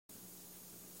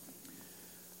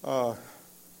Uh,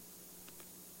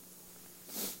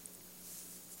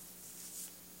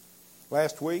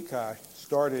 last week I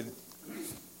started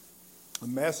a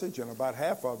message, and about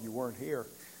half of you weren't here,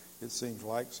 it seems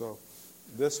like. So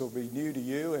this will be new to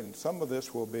you, and some of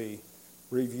this will be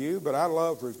review, but I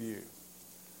love review.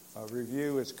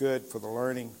 Review is good for the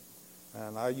learning,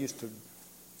 and I used to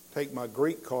take my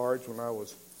Greek cards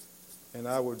and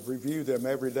I would review them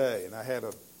every day, and I had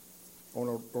on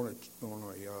a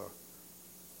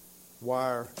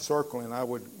wire circle, and I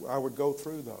would go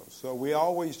through those. So we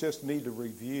always just need to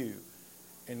review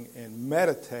and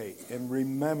meditate and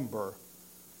remember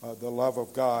the love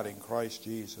of God in Christ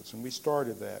Jesus. And we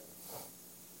started that.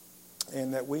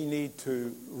 And that we need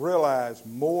to realize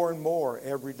more and more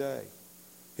every day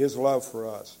His love for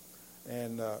us.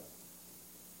 And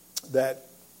that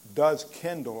does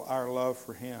kindle our love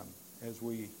for Him as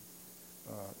we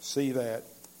see that.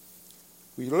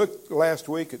 We looked last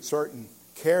week at certain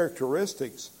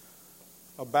characteristics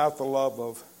about the love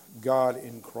of God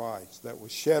in Christ that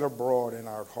was shed abroad in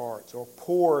our hearts or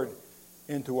poured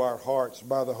into our hearts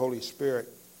by the Holy Spirit.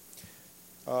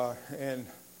 And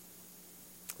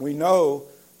we know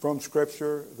from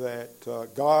Scripture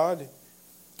that God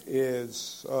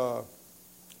is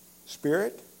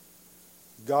Spirit,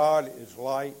 God is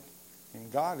light,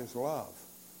 and God is love.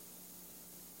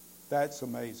 That's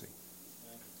amazing.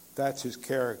 That's His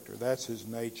character. That's His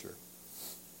nature.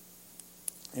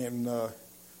 And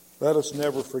let us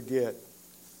never forget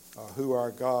who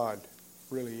our God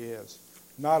really is.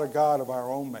 Not a God of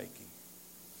our own making.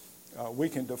 We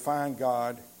can define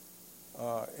God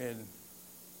and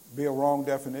be a wrong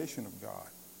definition of God.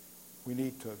 We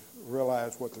need to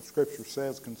realize what the Scripture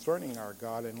says concerning our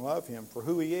God and love Him for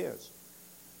who He is,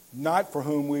 not for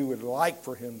whom we would like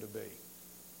for Him to be.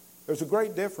 There's a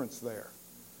great difference there.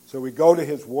 So we go to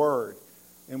His Word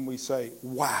and we say,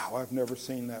 wow, I've never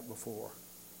seen that before.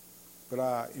 But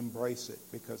I embrace it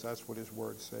because that's what His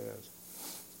Word says.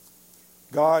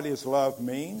 God is love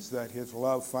means that His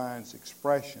love finds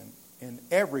expression in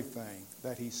everything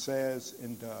that He says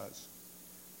and does.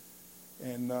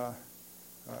 And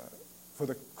for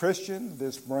the Christian,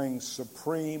 this brings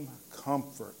supreme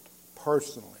comfort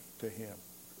personally to him.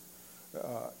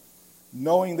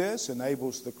 Knowing this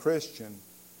enables the Christian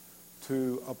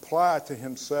to apply to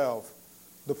himself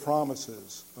the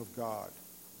promises of God.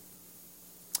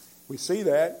 We see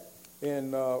that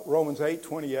in Romans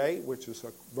 8:28, which is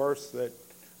a verse that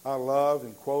I love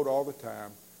and quote all the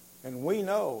time. And we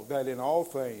know that in all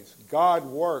things, God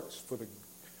works for the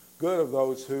good of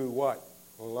those who, what?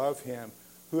 Love Him,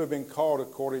 who have been called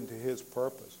according to His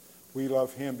purpose. We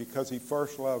love Him because He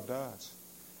first loved us.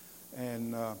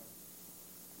 And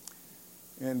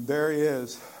there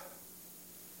is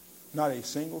not a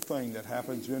single thing that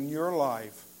happens in your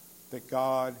life that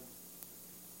God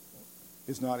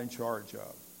is not in charge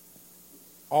of.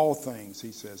 All things,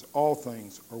 He says, all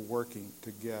things are working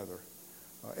together.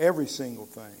 Every single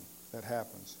thing that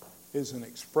happens is an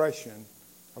expression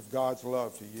of God's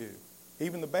love to you.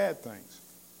 Even the bad things.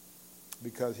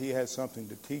 Because He has something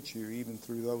to teach you even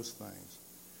through those things.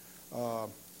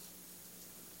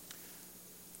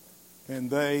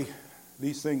 And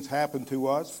these things happen to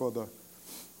us for the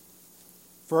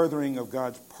furthering of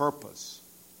God's purpose.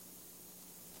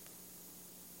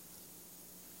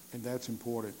 And that's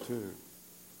important too.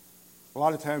 A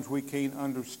lot of times we can't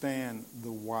understand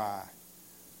the why.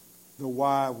 The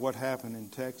why of what happened in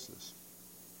Texas.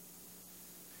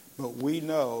 But we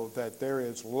know that there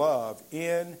is love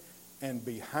in and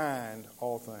behind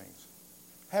all things.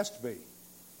 Has to be.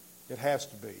 It has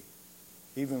to be.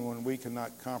 Even when we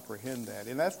cannot comprehend that.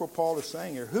 And that's what Paul is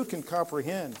saying here. Who can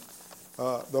comprehend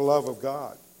the love of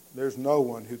God? There's no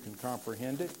one who can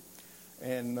comprehend it.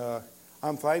 And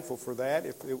I'm thankful for that.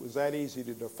 If it was that easy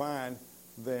to define,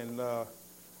 then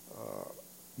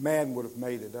man would have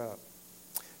made it up.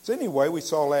 So anyway, we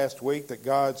saw last week that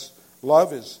God's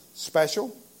love is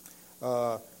special.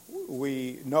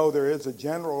 We know there is a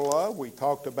general love. We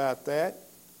talked about that.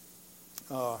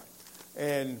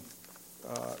 And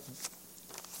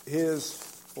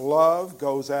His love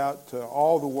goes out to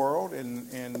all the world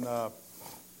and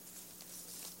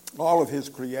all of His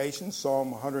creation.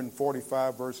 Psalm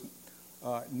 145 verse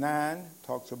 9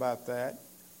 talks about that.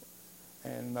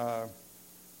 And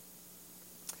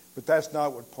but that's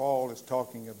not what Paul is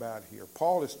talking about here.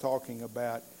 Paul is talking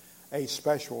about a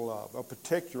special love, a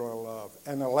particular love,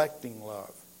 an electing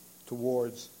love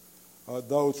towards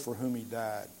those for whom He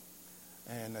died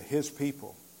and His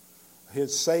people,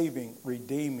 His saving,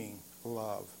 redeeming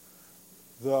love,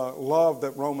 the love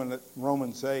that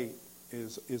Romans 8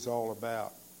 is all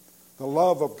about. The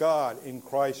love of God in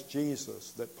Christ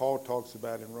Jesus that Paul talks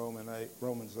about in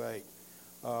Romans 8.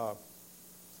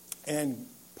 And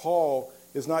Paul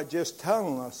is not just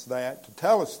telling us that to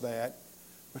tell us that,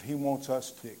 but he wants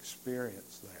us to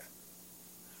experience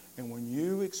that. And when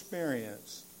you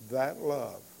experience that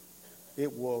love,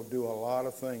 it will do a lot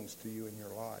of things to you in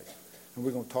your life. And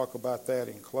we're going to talk about that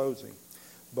in closing.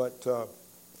 But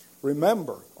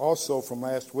remember also from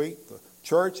last week, the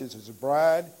church is his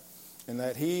bride, and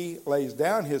that he lays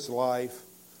down his life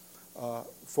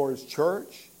for his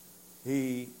church.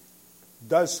 He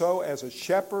does so as a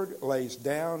shepherd lays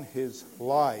down his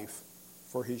life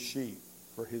for his sheep,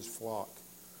 for his flock.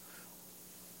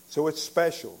 So it's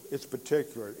special, it's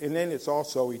particular, and then it's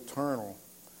also eternal.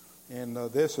 And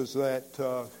this is that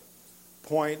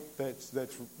point that's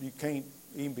you can't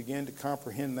even begin to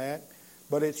comprehend that,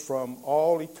 but it's from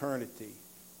all eternity,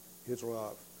 his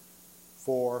love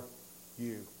for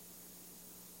you.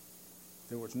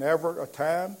 There was never a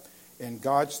time in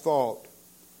God's thought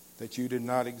that you did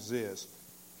not exist.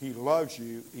 He loves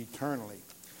you eternally.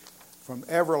 From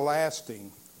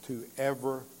everlasting to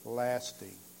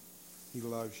everlasting, he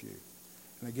loves you.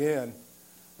 And again,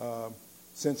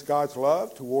 since God's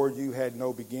love toward you had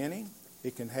no beginning,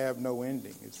 it can have no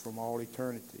ending. It's from all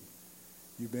eternity.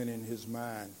 You've been in his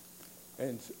mind.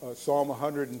 And Psalm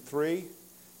 103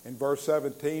 and verse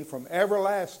 17, from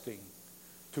everlasting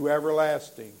to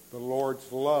everlasting, the Lord's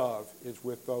love is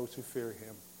with those who fear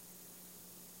him.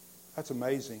 That's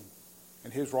amazing.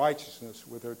 And his righteousness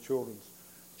with their children's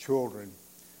children.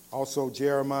 Also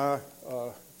Jeremiah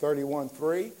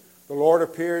 31:3, the Lord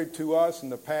appeared to us in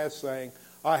the past saying,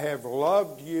 I have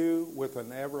loved you with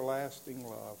an everlasting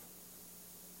love.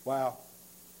 Wow.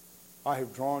 I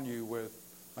have drawn you with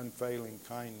unfailing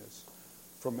kindness.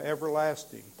 From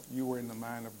everlasting, you were in the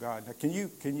mind of God. Now, can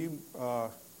you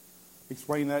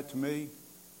explain that to me?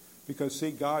 Because,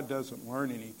 see, God doesn't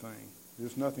learn anything.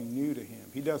 There's nothing new to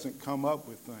him. He doesn't come up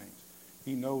with things.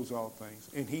 He knows all things.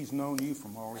 And he's known you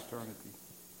from all eternity.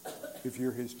 If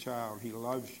you're his child, he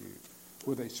loves you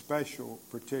with a special,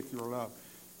 particular love.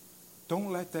 Don't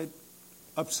let that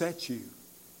upset you.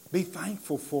 Be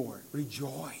thankful for it.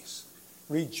 Rejoice.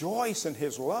 Rejoice in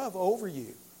his love over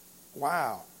you.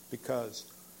 Wow. Because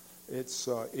it's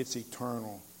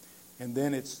eternal. And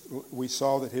then we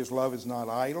saw that his love is not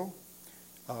idle.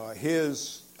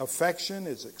 His affection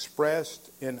is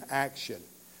expressed in action.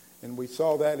 And we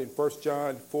saw that in 1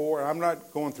 John 4. I'm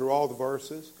not going through all the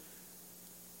verses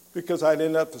because I'd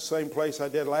end up the same place I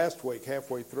did last week,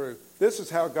 halfway through. This is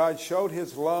how God showed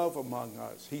his love among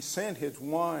us. He sent his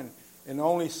one and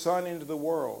only Son into the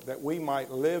world that we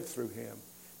might live through him.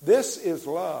 This is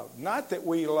love. Not that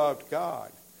we loved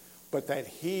God, but that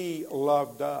he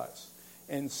loved us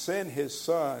and sent his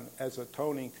Son as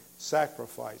atoning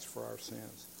sacrifice for our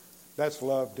sins. That's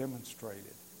love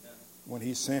demonstrated when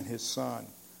he sent his Son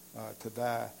to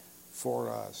die for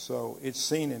us. So it's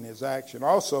seen in his action.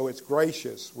 Also, it's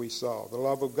gracious, we saw. The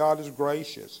love of God is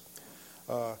gracious.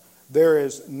 There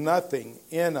is nothing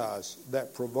in us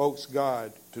that provokes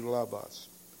God to love us.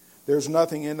 There's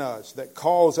nothing in us that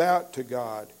calls out to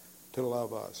God to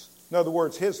love us. In other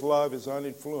words, his love is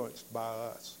uninfluenced by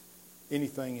us,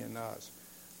 anything in us.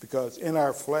 Because in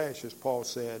our flesh, as Paul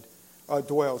said,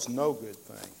 dwells no good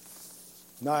thing.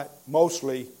 Not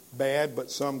mostly bad, but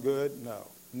some good.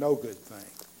 No good thing.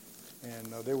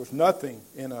 And there was nothing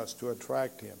in us to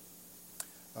attract him.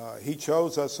 He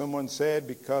chose us, someone said,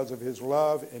 because of his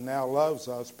love, and now loves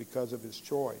us because of his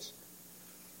choice.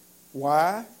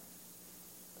 Why?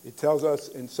 It tells us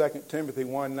in 2 Timothy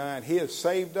 1:9, he has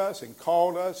saved us and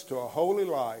called us to a holy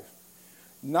life,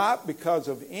 not because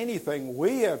of anything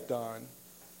we have done,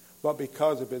 but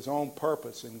because of his own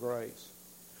purpose and grace.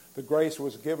 The grace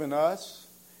was given us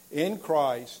in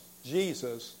Christ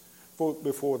Jesus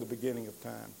before the beginning of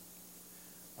time.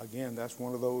 Again, that's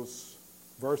one of those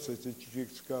verses that you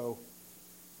just go,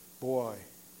 boy,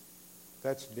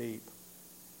 that's deep.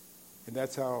 And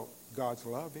that's how God's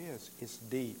love is. It's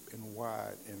deep and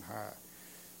wide and high.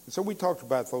 And so we talked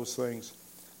about those things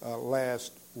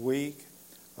last week.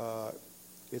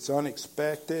 It's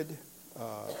unexpected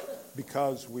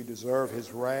because we deserve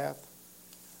his wrath.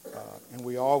 And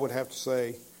we all would have to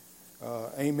say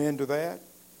amen to that.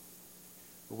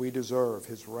 We deserve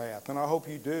his wrath. And I hope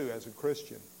you do as a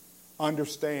Christian.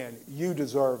 Understand you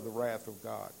deserve the wrath of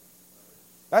God.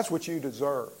 That's what you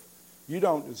deserve. You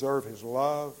don't deserve his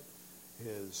love,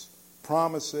 his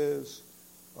promises,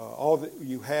 all that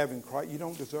you have in Christ. You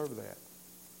don't deserve that.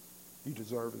 You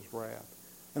deserve his wrath.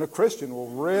 And a Christian will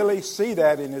really see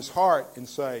that in his heart and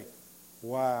say,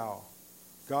 wow,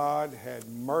 God had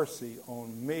mercy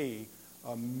on me,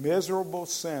 a miserable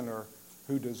sinner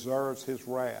who deserves his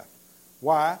wrath.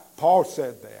 Why? Paul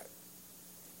said that.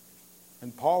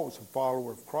 And Paul was a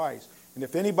follower of Christ. And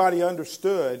if anybody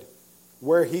understood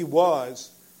where he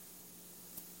was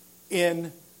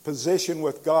in position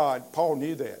with God, Paul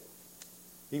knew that.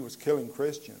 He was killing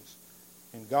Christians.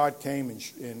 And God came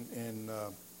and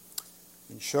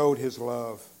showed his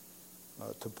love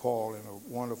to Paul in a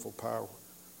wonderful power.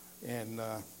 And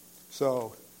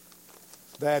so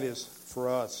that is for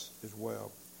us as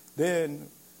well. Then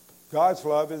God's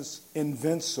love is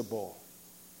invincible.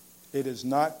 It is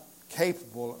not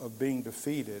capable of being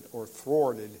defeated or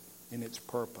thwarted in its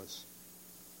purpose.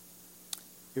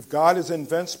 If God is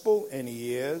invincible, and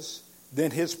he is,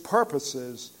 then his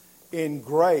purposes in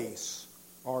grace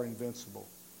are invincible.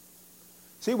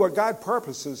 See, what God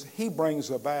purposes, he brings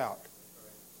about.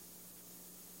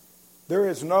 There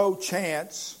is no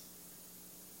chance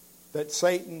that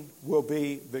Satan will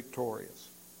be victorious.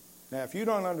 Now, if you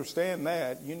don't understand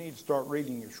that, you need to start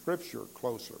reading your scripture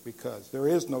closer, because there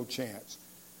is no chance.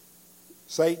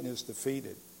 Satan is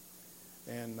defeated.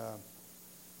 And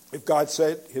if God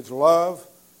set his love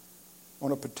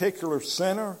on a particular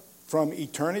sinner from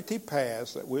eternity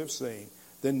past that we've seen,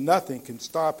 then nothing can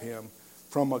stop him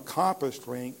from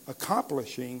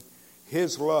accomplishing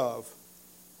his love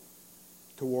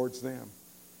towards them.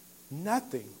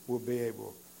 Nothing will be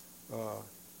able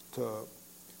to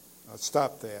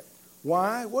stop that.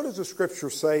 Why? What does the scripture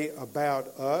say about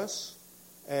us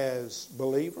as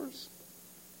believers?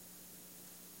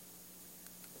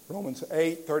 Romans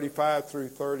 8:35 through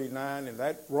 39. And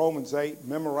that Romans 8,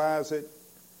 memorize it,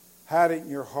 hide it in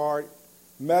your heart,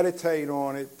 meditate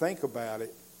on it, think about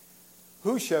it.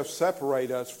 Who shall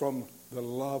separate us from the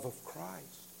love of Christ?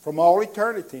 From all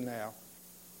eternity now.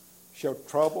 Shall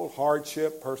trouble,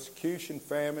 hardship, persecution,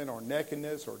 famine, or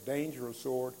nakedness, or danger, or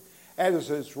sword? As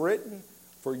is written,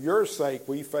 for your sake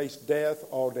we face death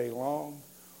all day long.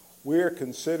 We are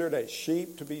considered as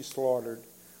sheep to be slaughtered.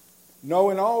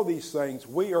 Knowing all these things,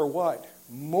 we are what?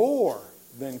 More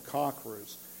than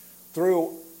conquerors.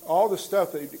 Through all the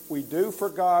stuff that we do for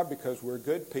God because we're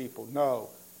good people. No.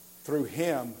 Through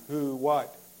him who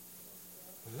what?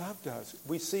 Loved us.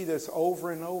 We see this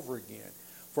over and over again.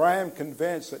 For I am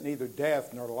convinced that neither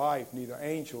death nor life, neither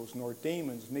angels nor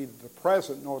demons, neither the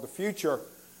present nor the future,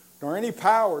 nor any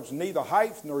powers, neither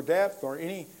height nor depth nor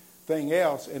anything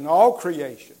else in all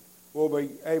creation will be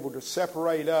able to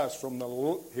separate us from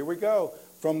here we go,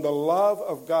 from the love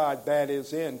of God that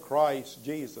is in Christ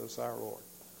Jesus our Lord.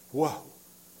 Whoa.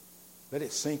 Let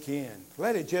it sink in.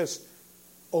 Let it just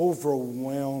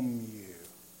overwhelm you.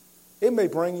 It may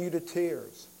bring you to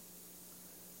tears.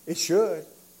 It should.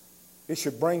 It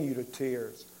should bring you to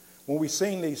tears. When we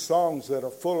sing these songs that are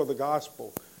full of the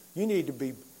gospel, you need to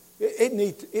be,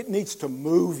 it needs to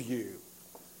move you.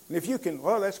 And if you can,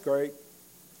 well, that's great.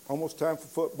 Almost time for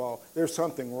football. There's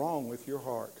something wrong with your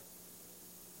heart.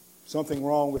 Something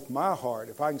wrong with my heart.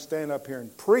 If I can stand up here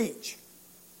and preach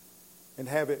and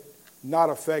have it not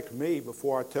affect me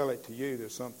before I tell it to you,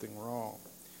 there's something wrong.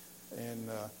 And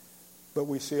but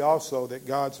we see also that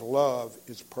God's love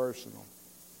is personal.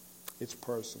 It's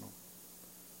personal.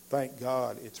 Thank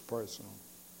God it's personal.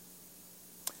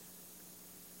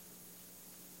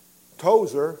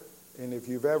 Tozer, and if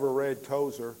you've ever read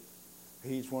Tozer,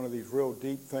 he's one of these real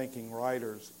deep-thinking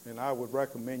writers, and I would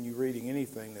recommend you reading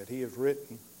anything that he has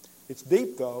written. It's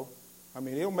deep, though. I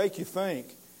mean, it'll make you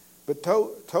think. But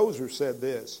Tozer said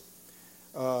this.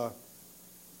 The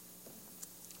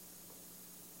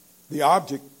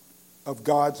object of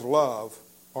God's love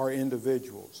are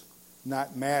individuals,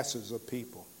 not masses of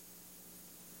people.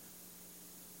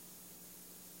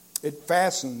 It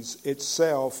fastens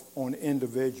itself on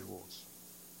individuals.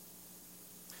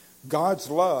 God's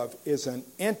love is an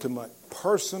intimate,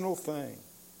 personal thing.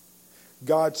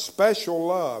 God's special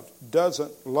love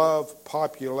doesn't love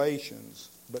populations,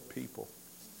 but people.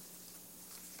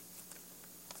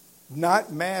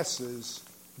 Not masses,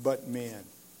 but men.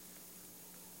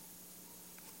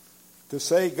 To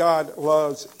say God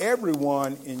loves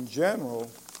everyone in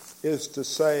general is to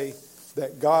say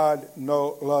that God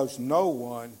loves no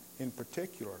one in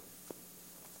particular.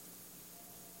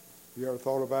 You ever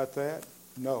thought about that?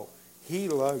 No. He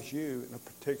loves you in a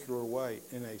particular way,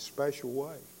 in a special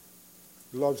way.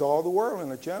 He loves all the world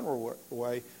in a general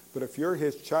way, but if you're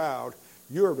his child,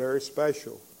 you're very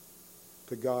special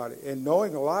to God. And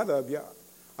knowing a lot of you,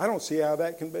 I don't see how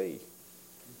that can be.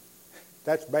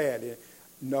 That's bad.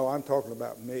 No, I'm talking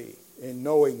about me. And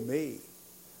knowing me,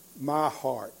 my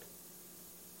heart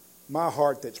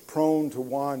that's prone to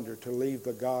wander, to leave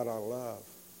the God I love.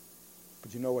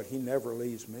 But you know what? He never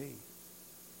leaves me.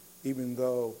 Even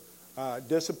though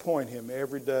disappoint him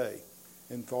every day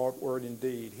in thought, word, and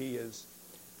deed.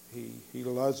 He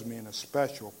loves me in a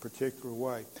special, particular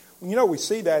way. You know, we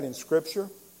see that in Scripture.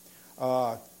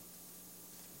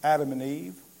 Adam and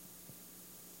Eve,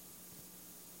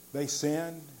 they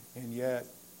sinned, and yet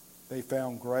they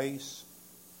found grace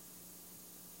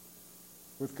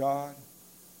with God.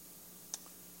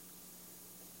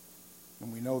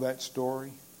 And we know that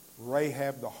story.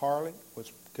 Rahab the harlot was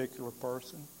a particular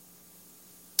person.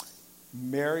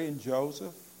 Mary and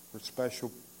Joseph were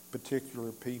special,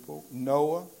 particular people.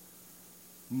 Noah,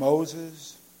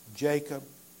 Moses, Jacob,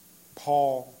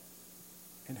 Paul,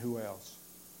 and who else?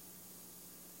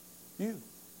 You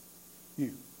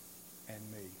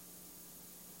and me.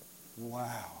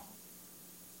 Wow.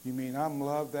 You mean I'm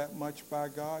loved that much by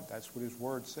God? That's what His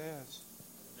Word says.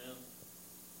 Amen.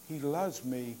 He loves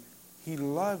me. He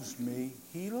loves me.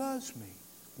 He loves me.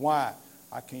 Why?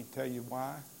 I can't tell you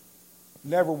why.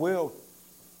 Never will.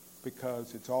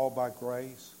 Because it's all by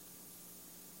grace.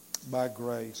 By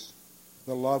grace.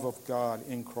 The love of God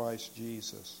in Christ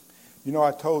Jesus. You know,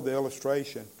 I told the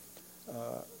illustration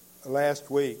last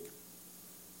week.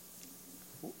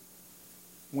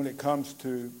 When it comes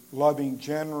to loving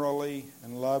generally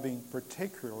and loving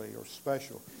particularly or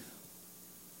special.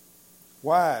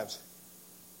 Wives,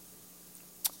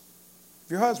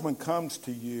 if your husband comes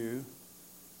to you,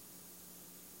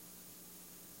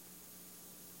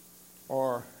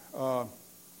 or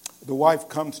the wife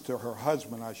comes to her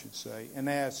husband, I should say, and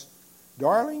asks,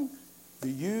 "Darling, do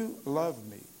you love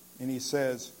me?" And he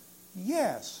says,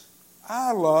 "Yes,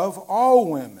 I love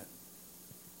all women."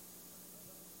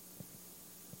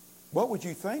 What would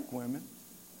you think, women?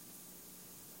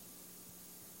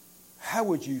 How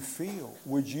would you feel?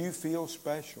 Would you feel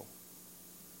special?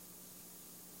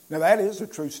 Now, that is a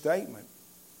true statement.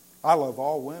 I love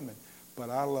all women, but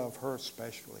I love her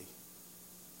especially.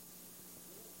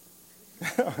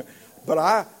 But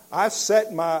I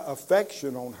set my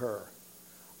affection on her.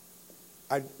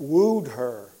 I wooed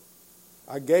her.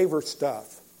 I gave her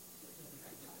stuff.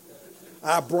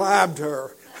 I bribed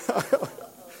her.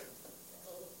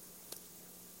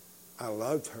 I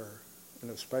loved her in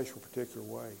a special, particular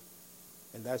way.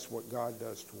 And that's what God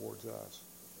does towards us.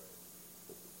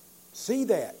 See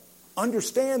that.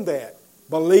 Understand that.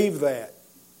 Believe that.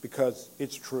 Because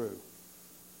it's true.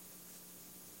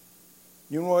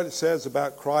 You know what it says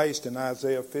about Christ in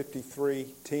Isaiah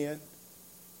 53:10?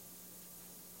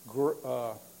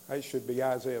 It should be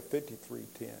Isaiah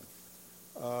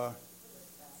 53:10.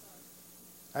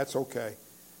 That's okay.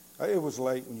 It was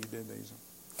late when you did these.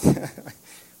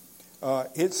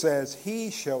 It says, "He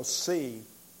shall see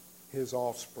his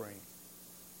offspring."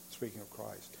 Speaking of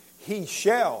Christ. He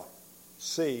shall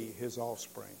see his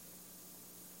offspring.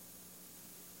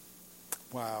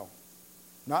 Wow.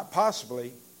 Not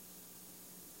possibly.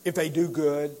 If they do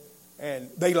good and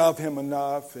they love him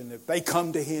enough and if they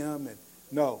come to him.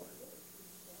 No.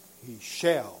 He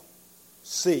shall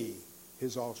see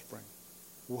his offspring.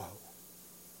 Whoa.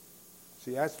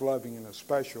 See, that's loving in a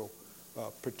special,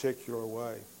 particular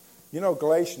way. You know,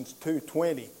 Galatians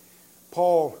 2:20,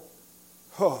 Paul,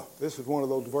 this is one of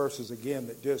those verses again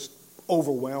that just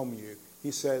overwhelm you.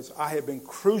 He says, "I have been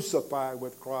crucified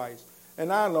with Christ,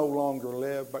 and I no longer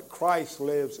live, but Christ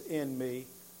lives in me."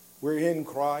 We're in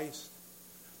Christ.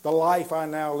 The life I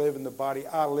now live in the body,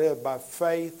 I live by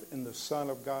faith in the Son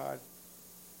of God,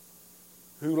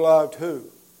 who loved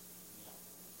who?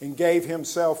 And gave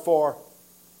himself for.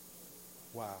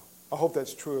 Wow. I hope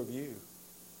that's true of you.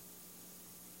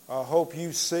 I hope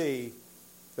you see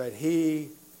that he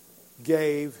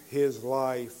gave his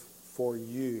life for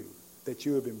you, that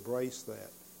you have embraced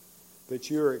that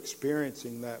you're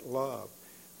experiencing that love,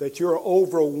 that you're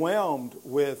overwhelmed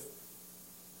with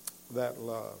that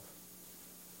love.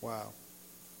 Wow.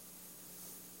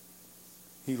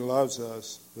 He loves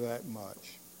us that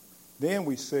much. Then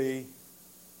we see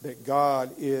that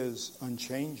God is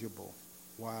unchangeable.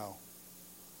 Wow.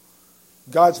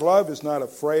 God's love is not a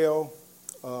frail,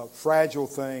 fragile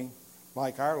thing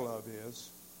like our love is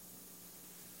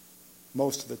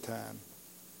most of the time.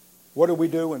 What do we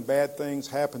do when bad things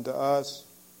happen to us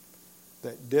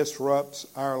that disrupts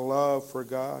our love for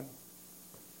God?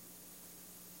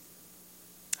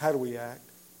 How do we act?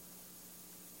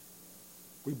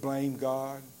 We blame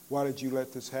God. Why did you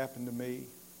let this happen to me?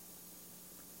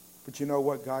 But you know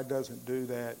what? God doesn't do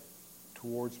that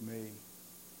towards me.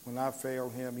 When I fail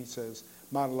him, he says,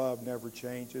 my love never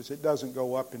changes. It doesn't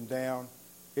go up and down.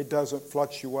 It doesn't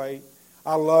fluctuate.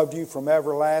 I loved you from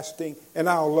everlasting, and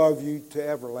I'll love you to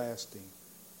everlasting.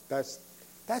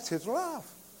 That's his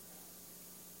love.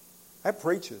 That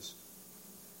preaches.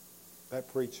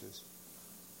 That preaches.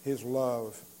 His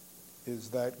love is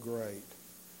that great.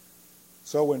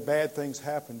 So when bad things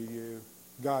happen to you,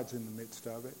 God's in the midst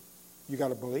of it. You got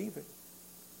to believe it.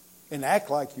 And act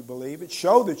like you believe it.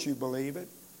 Show that you believe it.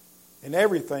 In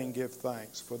everything give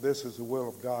thanks, for this is the will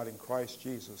of God in Christ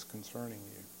Jesus concerning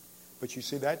you. But you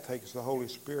see, that takes the Holy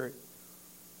Spirit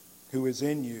who is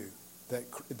in you,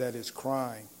 that is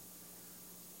crying.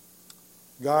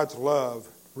 God's love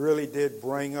really did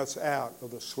bring us out of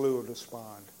the slough of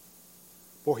despond.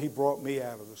 Boy, He brought me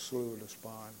out of the slough of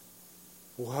despond.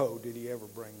 Whoa, did He ever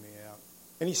bring me out.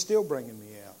 And He's still bringing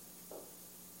me out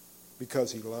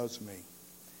because He loves me.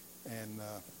 And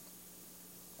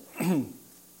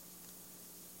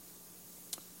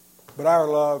but our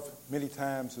love many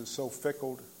times is so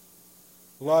fickle.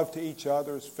 Love to each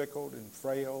other is fickle and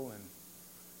frail. And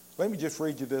let me just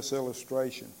read you this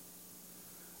illustration.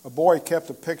 A boy kept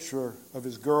a picture of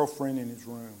his girlfriend in his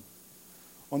room.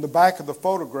 On the back of the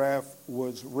photograph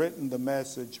was written the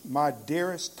message, "My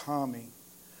dearest Tommy,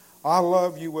 I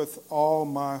love you with all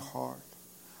my heart.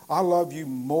 I love you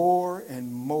more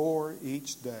and more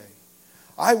each day.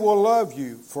 I will love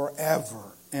you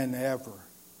forever and ever.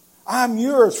 I'm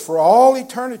yours for all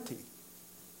eternity."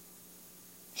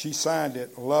 She signed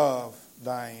it, "Love,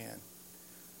 Diane,"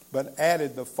 but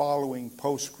added the following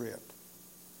postscript.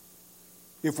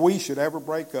 "If we should ever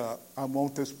break up, I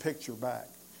want this picture back."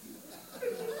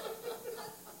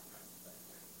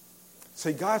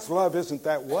 See, God's love isn't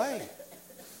that way,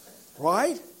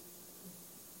 right?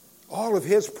 All of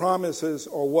His promises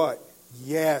are what?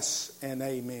 Yes and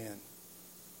amen.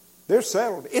 They're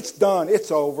settled. It's done.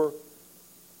 It's over.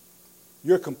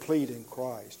 You're complete in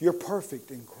Christ. You're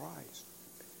perfect in Christ.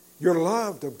 You're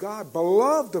loved of God,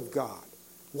 beloved of God.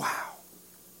 Wow.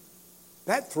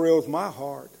 That thrills my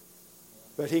heart,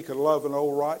 that He could love an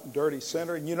old, rotten, dirty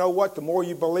sinner. And you know what? The more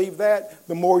you believe that,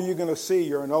 the more you're going to see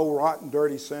you're an old, rotten,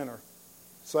 dirty sinner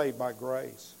saved by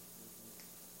grace.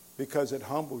 Because it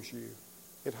humbles you.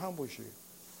 It humbles you.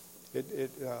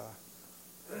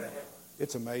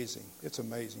 It's amazing. It's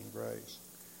amazing grace.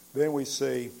 Then we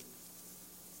see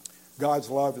God's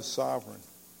love is sovereign.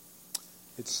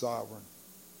 It's sovereign.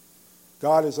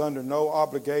 God is under no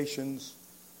obligations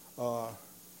to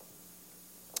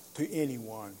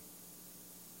anyone.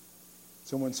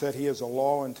 Someone said He is a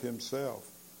law unto Himself,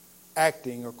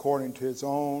 acting according to His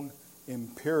own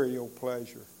imperial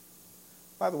pleasure.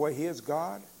 By the way, He is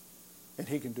God, and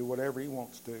He can do whatever He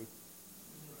wants to.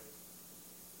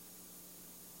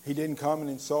 He didn't come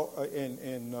and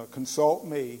consult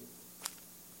me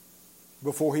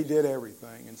before He did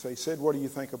everything and say, "Sid, what do you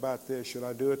think about this? Should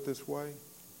I do it this way?"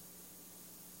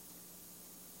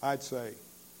 I would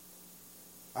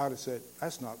have said,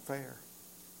 "That's not fair.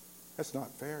 That's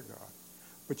not fair, God."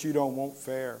 But you don't want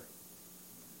fair.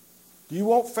 Do you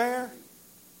want fair?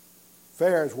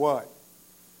 Fair is what?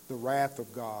 The wrath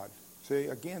of God. See,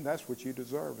 again, that's what you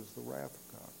deserve, is the wrath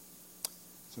of God.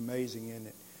 It's amazing, isn't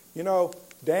it? You know,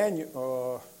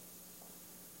 Daniel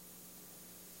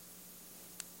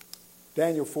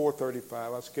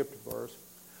 4:35, I skipped a verse.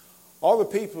 All the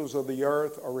peoples of the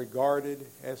earth are regarded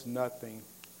as nothing.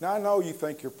 Now, I know you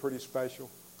think you're pretty special.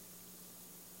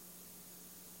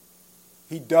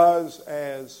 He does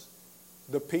as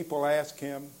the people ask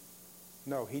Him.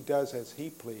 No, He does as He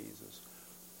pleases.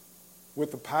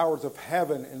 With the powers of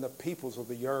heaven and the peoples of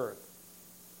the earth.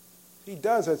 He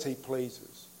does as He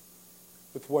pleases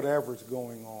with whatever's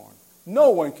going on. No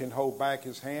one can hold back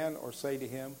His hand or say to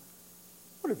Him,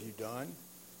 "What have you done?"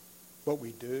 But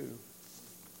we do.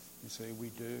 You see, we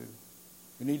do.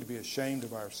 We need to be ashamed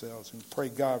of ourselves and pray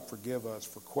God forgive us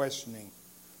for questioning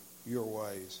your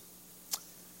ways.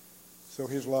 So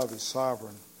His love is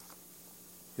sovereign.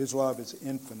 His love is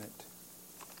infinite.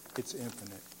 It's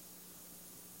infinite.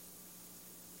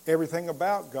 Everything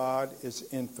about God is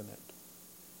infinite.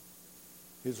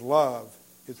 His love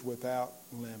is without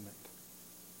limit.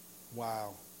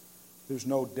 Wow. There's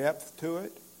no depth to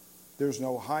it. There's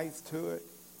no height to it.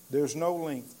 There's no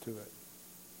length to it.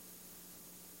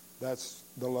 That's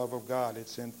the love of God.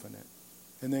 It's infinite.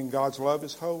 And then God's love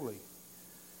is holy.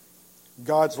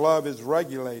 God's love is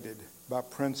regulated by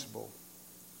principle.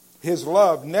 His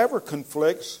love never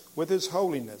conflicts with His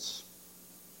holiness.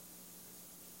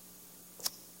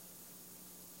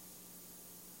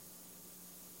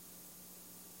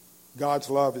 God's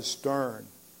love is stern,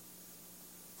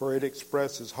 for it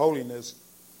expresses holiness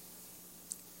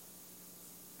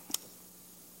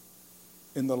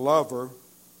in the lover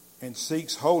and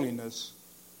seeks holiness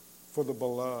for the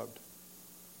beloved.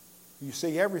 You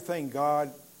see, everything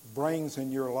God brings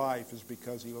in your life is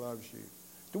because He loves you.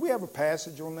 Do we have a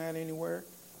passage on that anywhere?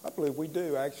 I believe we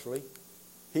do, actually.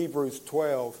 Hebrews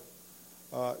 12,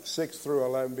 6 through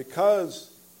 11.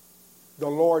 Because the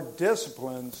Lord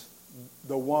disciplines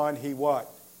the one he what?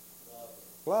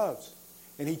 Loves.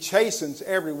 And he chastens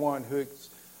everyone who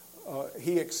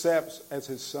he accepts as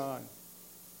his son.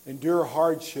 Endure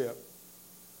hardship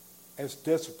as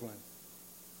discipline.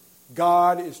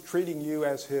 God is treating you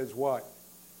as his what?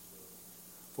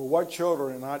 For what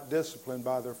children are not disciplined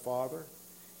by their father?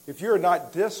 If you're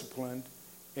not disciplined,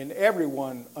 and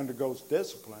everyone undergoes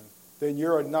discipline, then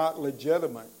you're not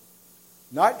legitimate,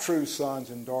 not true sons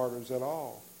and daughters at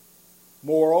all.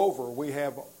 Moreover, we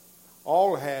have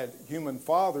all had human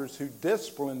fathers who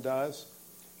disciplined us,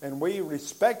 and we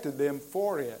respected them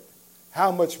for it.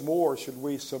 How much more should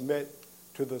we submit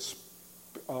to the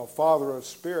Father of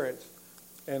spirits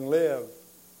and live?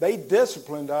 They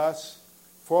disciplined us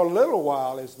for a little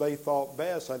while as they thought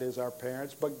best, that is our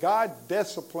parents, but God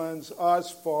disciplines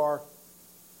us for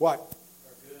what?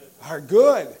 Our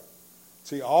good.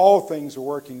 See, all things are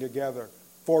working together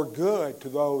for good to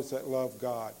those that love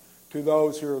God, to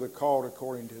those who are the called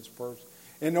according to his purpose,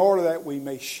 in order that we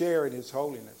may share in his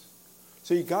holiness.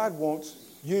 See, God wants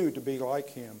you to be like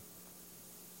him.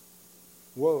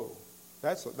 Whoa,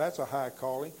 that's a high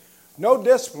calling. No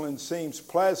discipline seems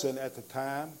pleasant at the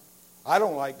time. I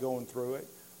don't like going through it,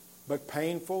 but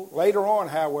painful. Later on,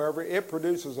 however, it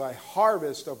produces a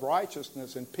harvest of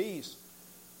righteousness and peace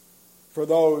for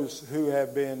those who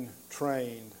have been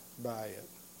trained by it.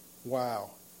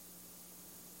 Wow.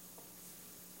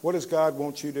 What does God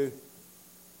want you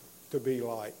to be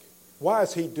like? Why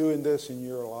is he doing this in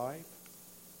your life?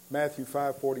 Matthew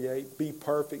 5:48, be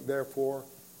perfect, therefore,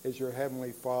 as your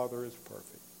heavenly Father is perfect.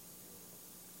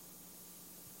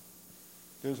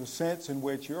 There's a sense in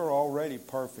which you're already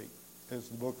perfect, as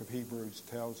the book of Hebrews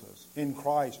tells us. In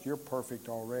Christ, you're perfect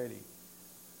already.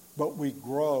 But we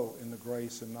grow in the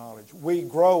grace and knowledge. We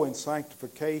grow in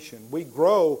sanctification. We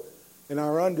grow in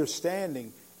our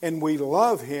understanding. And we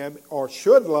love him, or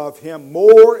should love him,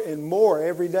 more and more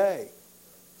every day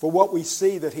for what we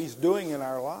see that he's doing in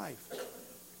our life.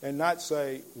 And not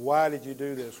say, why did you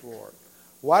do this, Lord?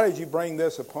 Why did you bring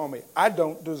this upon me? I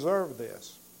don't deserve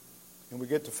this. And we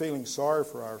get to feeling sorry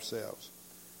for ourselves.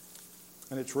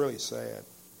 And it's really sad.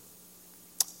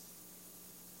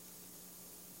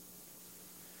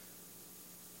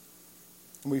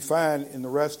 And we find in the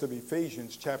rest of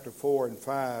Ephesians chapter 4 and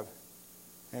 5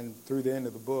 and through the end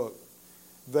of the book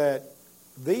that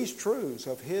these truths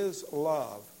of his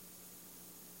love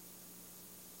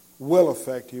will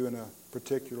affect you in a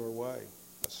particular way.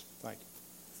 Yes, thank you.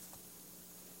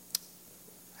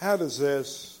 How does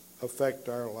this affect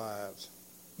our lives?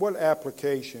 What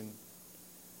application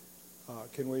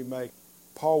can we make?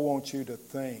 Paul wants you to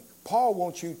think. Paul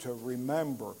wants you to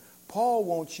remember. Paul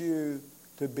wants you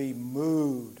to be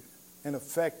moved and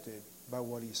affected by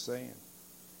what he's saying.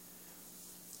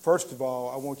 First of all,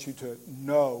 I want you to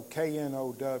know,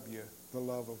 K-N-O-W, the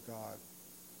love of God.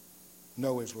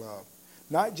 Know his love.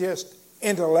 Not just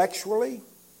intellectually,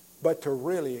 but to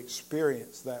really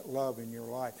experience that love in your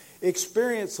life.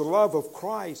 Experience the love of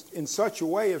Christ in such a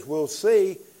way as we'll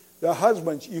see the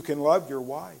husbands, you can love your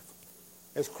wife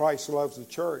as Christ loves the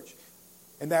church.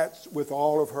 And that's with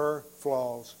all of her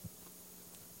flaws.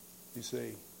 You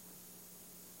see.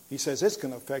 He says it's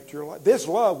going to affect your life. This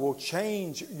love will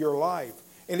change your life.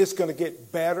 And it's going to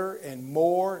get better and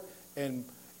more and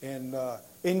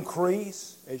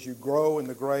increase as you grow in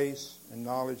the grace and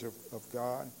knowledge of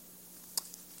God.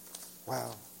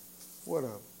 Wow. What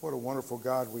a wonderful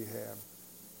God we have.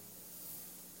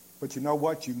 But you know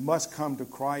what? You must come to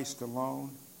Christ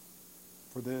alone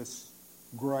for this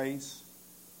grace.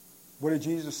 What did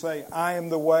Jesus say? I am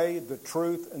the way, the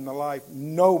truth, and the life.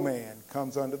 No man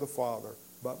comes unto the Father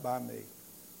but by me.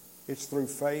 It's through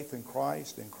faith in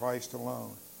Christ and Christ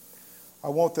alone. I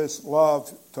want this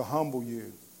love to humble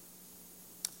you.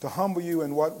 To humble you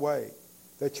in what way?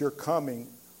 That your coming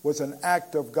was an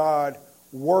act of God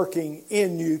working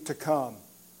in you to come.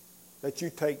 That you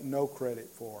take no credit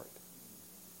for it.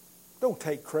 Don't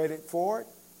take credit for it.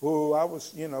 Oh, I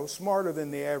was, smarter than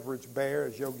the average bear,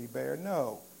 as Yogi Bear.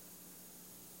 No.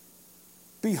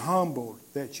 Be humbled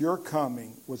that your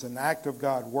coming was an act of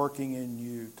God working in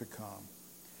you to come.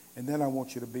 And then I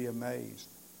want you to be amazed.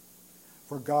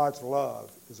 For God's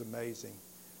love is amazing.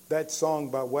 That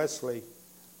song by Wesley,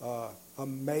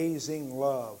 Amazing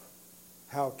Love,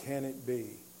 how can it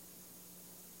be?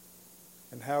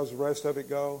 And how's the rest of it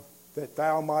go? That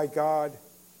thou, my God,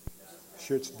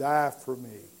 shouldst die for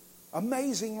me.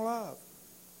 Amazing love.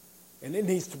 And it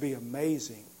needs to be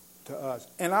amazing to us.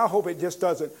 And I hope it just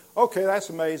doesn't, okay, that's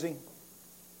amazing.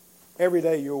 Every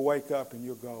day you'll wake up and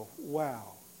you'll go,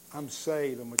 wow, I'm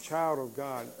saved. I'm a child of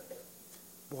God.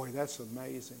 Boy, that's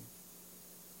amazing.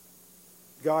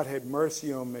 God had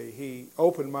mercy on me. He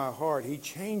opened my heart. He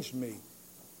changed me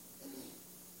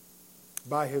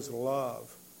by His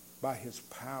love, by His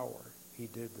power. He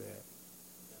did that.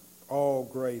 All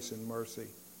grace and mercy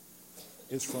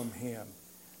is from Him.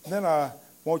 Then I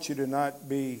want you to not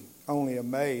be only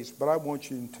amazed, but I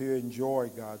want you to enjoy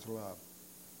God's love.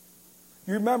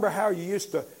 You remember how you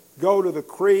used to go to the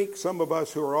creek? Some of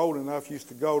us who are old enough used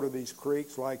to go to these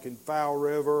creeks like in Fowl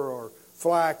River or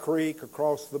Fly Creek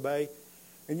across the bay.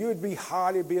 And you would be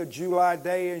hot, it'd be a July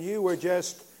day, and you were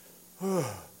just, and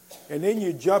then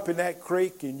you'd jump in that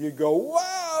creek and you'd go,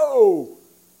 whoa!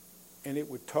 And it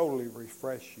would totally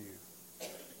refresh you.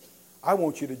 I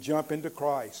want you to jump into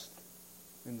Christ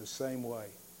in the same way.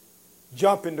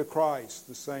 Jump into Christ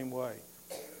the same way.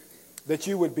 That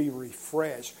you would be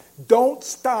refreshed. Don't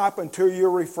stop until you're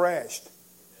refreshed.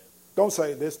 Don't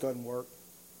say, this doesn't work.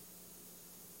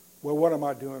 Well, what am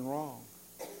I doing wrong?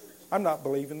 I'm not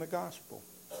believing the gospel.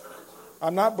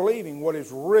 I'm not believing what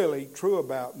is really true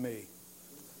about me.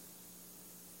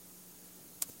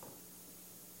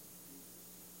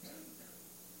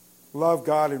 Love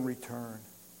God in return.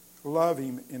 Love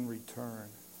Him in return.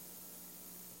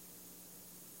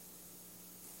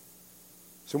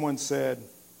 Someone said,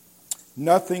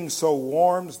 nothing so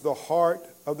warms the heart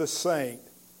of the saint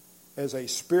as a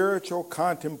spiritual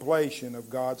contemplation of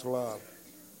God's love.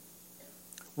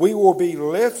 We will be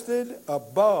lifted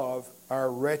above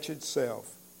our wretched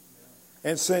self.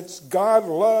 And since God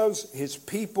loves His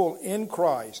people in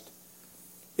Christ,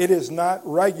 it is not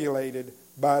regulated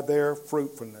by their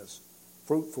fruitfulness,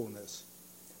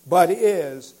 but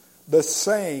is the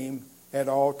same at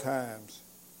all times.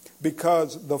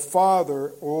 Because the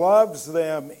Father loves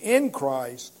them in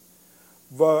Christ,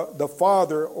 the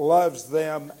Father loves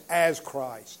them as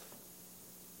Christ.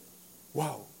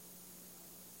 Whoa.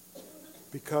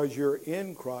 Because you're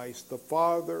in Christ, the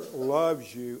Father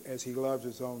loves you as He loves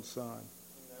His own Son.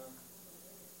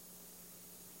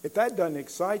 If that doesn't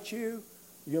excite you,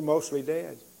 you're mostly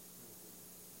dead.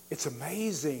 It's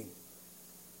amazing.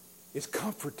 It's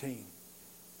comforting.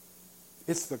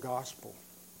 It's the gospel.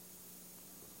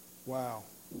 Wow.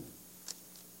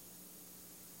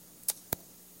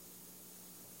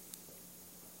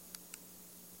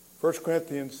 1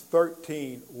 Corinthians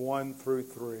 13, 1 through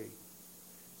 3.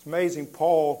 It's amazing,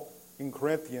 Paul in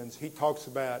Corinthians, he talks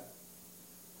about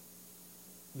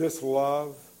this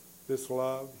love.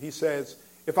 He says,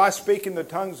 if I speak in the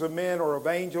tongues of men or of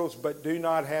angels but do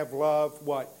not have love,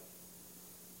 what?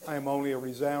 I am only a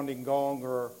resounding gong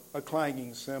or a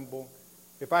clanging cymbal.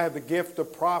 If I have the gift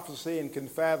of prophecy and can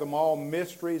fathom all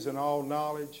mysteries and all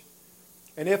knowledge,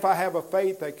 and if I have a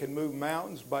faith that can move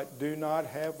mountains but do not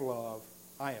have love,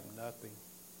 I am nothing.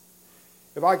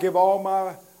 If I give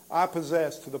all I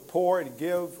possess to the poor and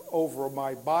give over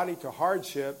my body to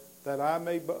hardship that I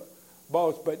may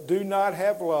boast, but do not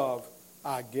have love,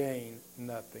 I gain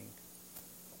nothing.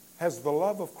 Has the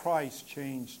love of Christ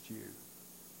changed you?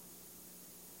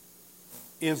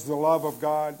 Is the love of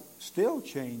God still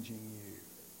changing you?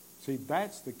 See,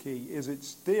 that's the key. Is it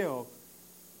still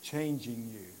changing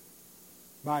you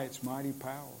by its mighty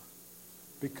power?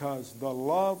 Because the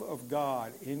love of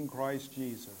God in Christ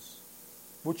Jesus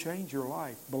will change your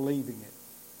life, believing it.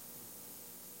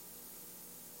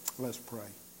 Let's pray.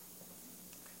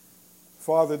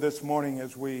 Father, this morning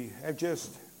as we have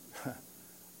just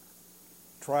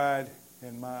tried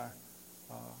in my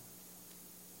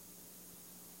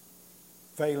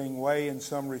failing way in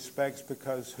some respects,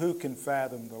 because who can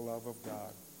fathom the love of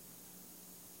God?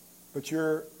 But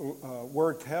your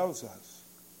word tells us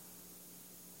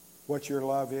what your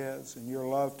love is and your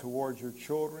love towards your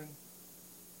children.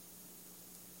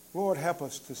 Lord, help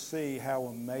us to see how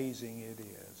amazing it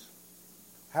is,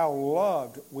 how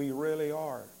loved we really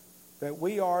are, that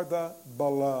we are the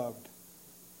beloved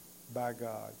by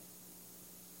God.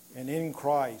 And in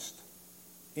Christ,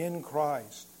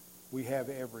 we have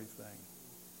everything.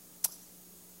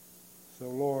 So,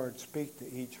 Lord, speak to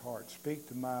each heart. Speak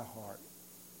to my heart.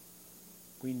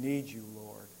 We need you,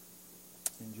 Lord.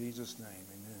 In Jesus' name,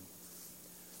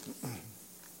 amen.